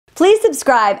please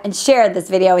subscribe and share this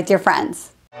video with your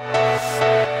friends.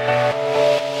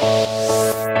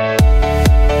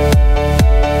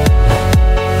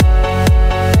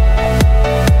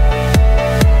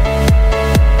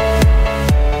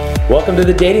 Welcome to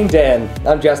the Dating Den.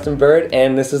 I'm Justin Bird,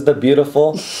 and this is the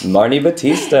beautiful Marni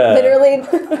Battista. Literally,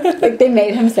 like they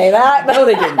made him say that. No,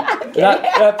 they didn't.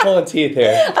 Not pulling teeth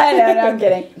here. I know, I'm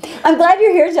kidding. I'm glad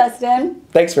you're here, Justin.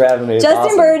 Thanks for having me. It's Justin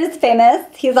awesome. Bird is famous.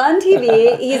 He's on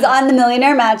TV. He's on The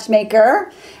Millionaire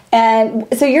Matchmaker. And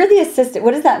so you're the assistant.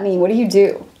 What does that mean? What do you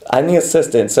do? I'm the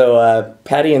assistant. So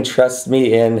Patty entrusts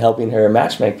me in helping her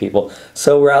matchmake people.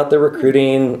 So we're out there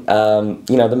recruiting,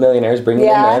 the millionaires, bringing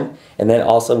them in. And then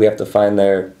also we have to find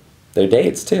their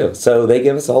dates too. So they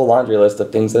give us a whole laundry list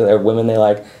of things that are women they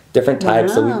like, different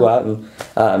types. So we go out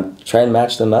and try and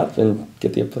match them up and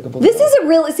get the applicable. This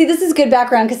is good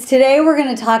background, because today we're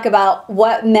going to talk about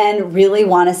what men really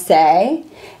want to say.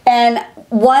 And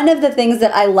one of the things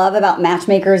that I love about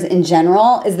matchmakers in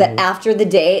general is that after the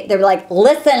date, they're like,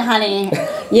 "Listen, honey,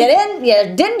 you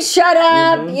didn't shut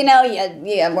up.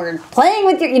 We're playing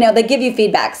with your." They give you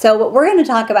feedback. So what we're going to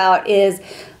talk about is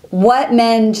what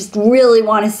men just really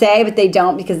want to say, but they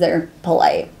don't because they're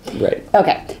polite. Right.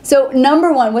 Okay. So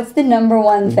number one, what's the number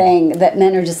one thing that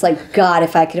men are just like, God,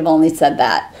 if I could have only said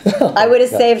that, I would have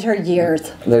saved her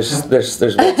years.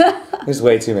 There's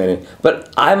way too many.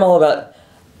 But I'm all about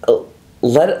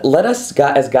let us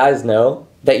as guys know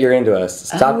that you're into us.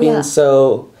 Stop being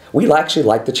so. We actually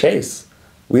like the chase.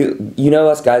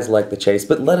 Us guys like the chase,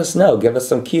 but let us know. Give us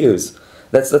some cues.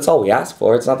 That's all we ask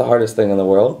for. It's not the hardest thing in the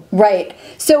world. Right.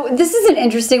 So this is an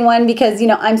interesting one because,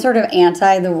 I'm sort of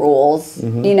anti the rules,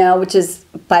 which is,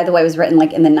 by the way, was written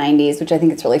like in the 90s, which I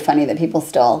think it's really funny that people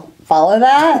still follow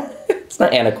that. It's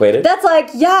not antiquated. That's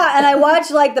like, and I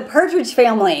watch like the Partridge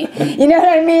Family. You know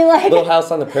what I mean? Like Little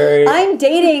House on the Prairie. I'm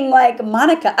dating like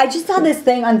Monica. I just saw this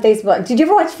thing on Facebook. Did you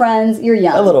ever watch Friends? You're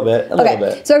young. A little bit. A little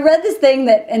bit. So I read this thing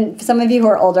that, and some of you who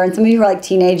are older and some of you who are like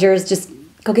teenagers, just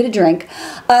go get a drink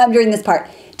during this part.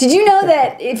 Did you know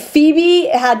that if Phoebe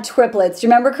had triplets? Do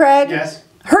you remember, Craig? Yes.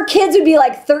 Her kids would be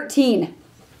like 13.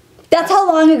 That's how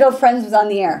long ago Friends was on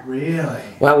the air. Really?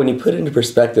 Wow, when you put it into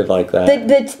perspective like that.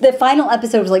 The final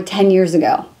episode was like 10 years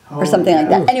ago or something like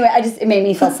that. Anyway, it made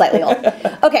me feel slightly old.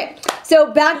 Okay,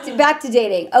 so back to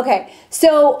dating. Okay,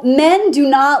 so men do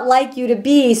not like you to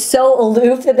be so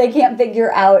aloof that they can't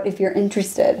figure out if you're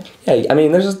interested. Yeah, I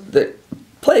mean,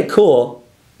 play it cool,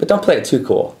 but don't play it too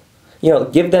cool.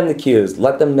 Give them the cues.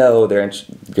 Let them know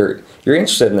you're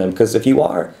interested in them. Because if you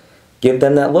are, give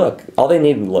them that look. All they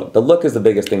need is the look. The look is the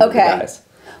biggest thing with the guys.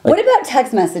 What about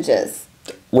text messages?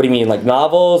 What do you mean, like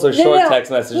novels or short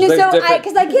text messages? No,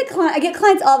 because I get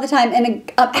clients all the time,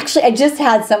 and actually I just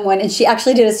had someone, and she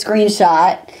actually did a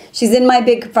screenshot. She's in my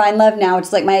Big Find Love Now, which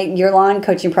is like my year-long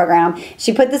coaching program.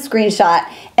 She put the screenshot,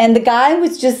 and the guy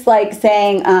was just like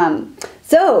saying,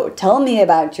 "So tell me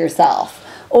about yourself."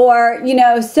 Or,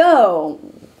 just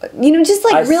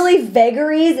like really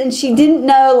vagaries, and she didn't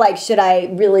know, like, should I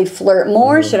really flirt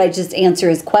more? Should I just answer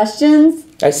his questions?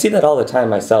 I see that all the time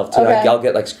myself, too. I'll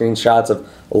get, like, screenshots of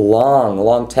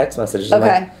long text messages.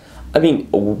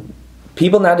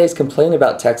 People nowadays complain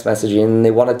about text messaging, and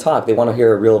they want to talk. They want to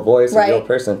hear a real voice, a real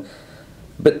person.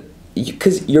 But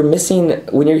because you're missing,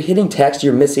 when you're hitting text,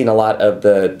 you're missing a lot of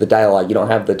the dialogue. You don't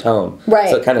have the tone. Right.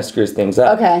 So it kind of screws things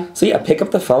up. Okay. So yeah, pick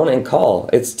up the phone and call.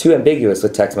 It's too ambiguous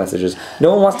with text messages.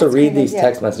 No one wants to read these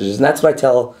text messages. And that's what I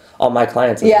tell all my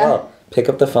clients as well. Pick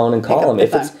up the phone and call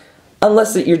them.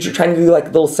 Unless you're trying to do like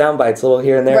little sound bites, little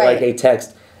here and there, like a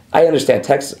text. I understand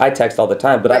text. I text all the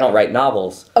time, but I don't write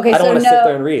novels. Okay, I don't want to sit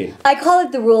there and read. I call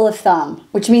it the rule of thumb,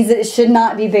 which means that it should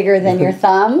not be bigger than your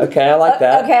thumb. Okay, I like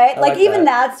that. Okay, like even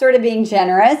that's sort of being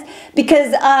generous,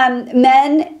 because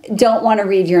men don't want to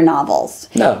read your novels.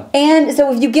 No. And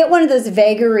so if you get one of those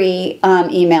vagary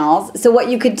emails, so what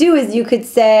you could do is you could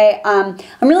say, I'm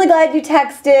really glad you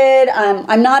texted.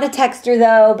 I'm not a texter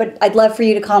though, but I'd love for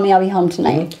you to call me. I'll be home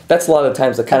tonight. That's a lot of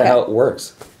times kind of how it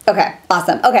works. Okay,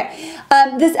 awesome. Okay,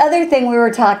 this other thing we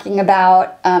were talking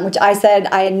about, which I said,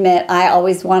 I admit, I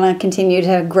always want to continue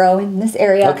to grow in this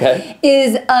area,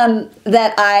 is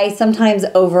that I sometimes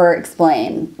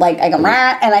over-explain. Like, I go,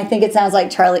 Rah, and I think it sounds like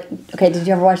Charlie. Okay, did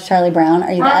you ever watch Charlie Brown?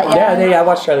 Are you that? Yeah, I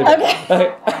watched Charlie Brown.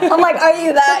 Okay. I'm like, are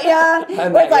you that? Yeah.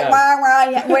 Where it's like, rah, rah,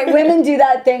 yeah. Wait, women do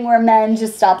that thing where men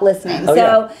just stop listening.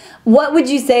 What would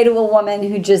you say to a woman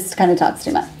who just kind of talks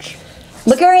too much?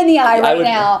 Look her in the eye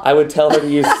now. I would tell her to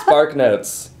use Spark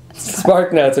Notes.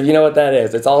 Spark Notes, if you know what that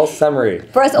is. It's all summary.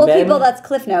 For us old people, that's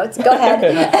Cliff Notes. Go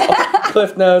ahead.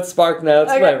 Cliff Notes, Spark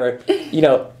Notes, okay. Whatever. You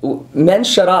know, men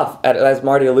shut off, as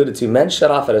Marty alluded to, men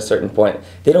shut off at a certain point.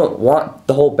 They don't want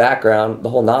the whole background, the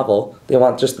whole novel. They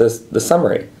want just the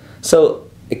summary. So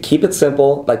keep it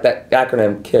simple, like that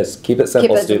acronym KISS. Keep it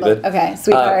simple, stupid. Simple. Okay,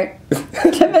 sweetheart.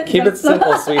 Keep it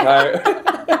simple, sweetheart.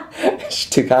 She's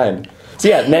too kind. So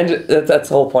yeah, men, that's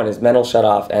the whole point, is men will shut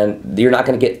off, and you're not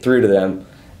going to get through to them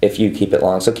if you keep it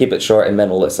long. So keep it short, and men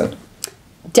will listen.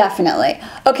 Definitely.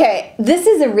 Okay, this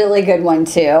is a really good one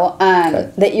too,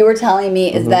 that you were telling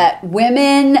me, is that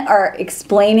women are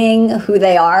explaining who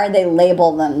they are, they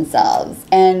label themselves.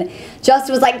 And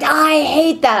Justin was like, I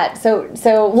hate that.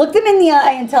 So look them in the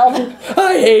eye and tell them,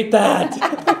 I hate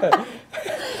that.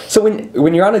 So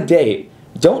when you're on a date,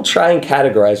 don't try and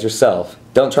categorize yourself.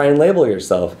 Don't try and label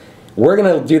yourself. We're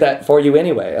going to do that for you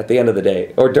anyway at the end of the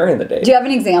day or during the day. Do you have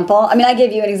an example? I mean, I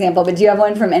gave you an example, but do you have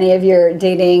one from any of your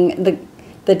dating,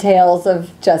 the tales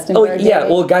of Justin? Oh yeah, dating?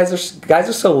 Well, guys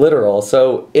are so literal.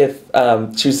 So if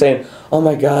she was saying, "Oh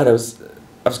my God,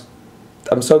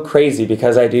 I'm so crazy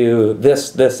because I do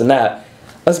this, and that,"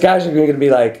 us guys are going to be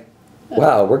like,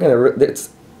 "Wow,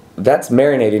 that's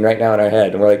marinating right now in our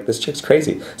head," and we're like, "This chick's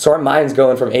crazy." So our mind's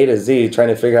going from A to Z trying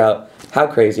to figure out how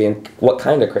crazy and what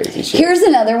kind of crazy she is. Here's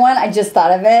another one, I just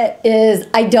thought of it, is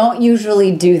I don't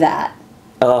usually do that.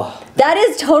 Oh. That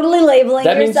is totally labeling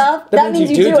yourself. That means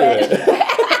you do it.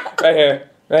 Right here.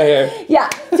 Right here. Yeah.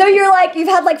 So you've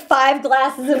had like 5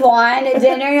 glasses of wine at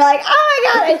dinner, and you're like,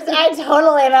 oh my God, I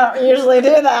totally don't usually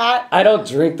do that. I don't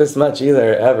drink this much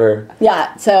either, ever.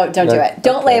 Yeah, so don't do it.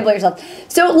 Don't label yourself.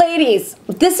 So ladies,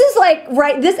 this is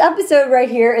this episode right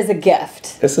here is a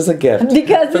gift. This is a gift.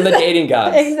 Because from the dating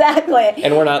gods. Exactly.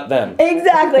 And we're not them.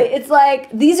 Exactly. It's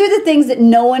like, these are the things that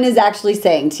no one is actually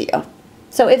saying to you.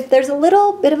 So if there's a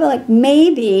little bit of a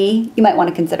maybe, you might want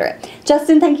to consider it.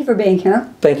 Justin, thank you for being here.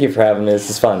 Thank you for having me. This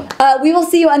is fun. We will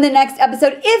see you on the next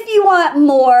episode. If you want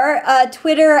more,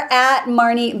 Twitter at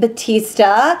Marni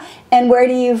Battista. And where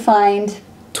do you find?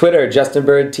 Twitter, Justin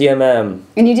Bird TMM.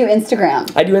 And you do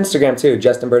Instagram. I do Instagram too,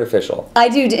 Justin Bird Official. I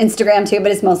do Instagram too,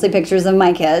 but it's mostly pictures of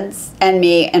my kids and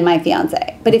me and my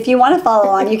fiance. But if you want to follow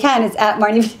on, you can. It's at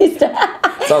Marni Battista.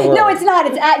 No, it's not.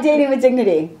 It's at Dating with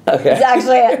Dignity. Okay. It's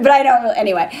actually, but I don't really,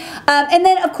 anyway. And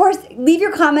then, of course, leave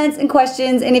your comments and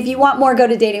questions. And if you want more, go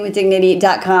to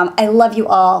datingwithdignity.com. I love you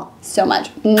all so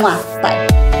much. Mwah.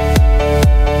 Bye.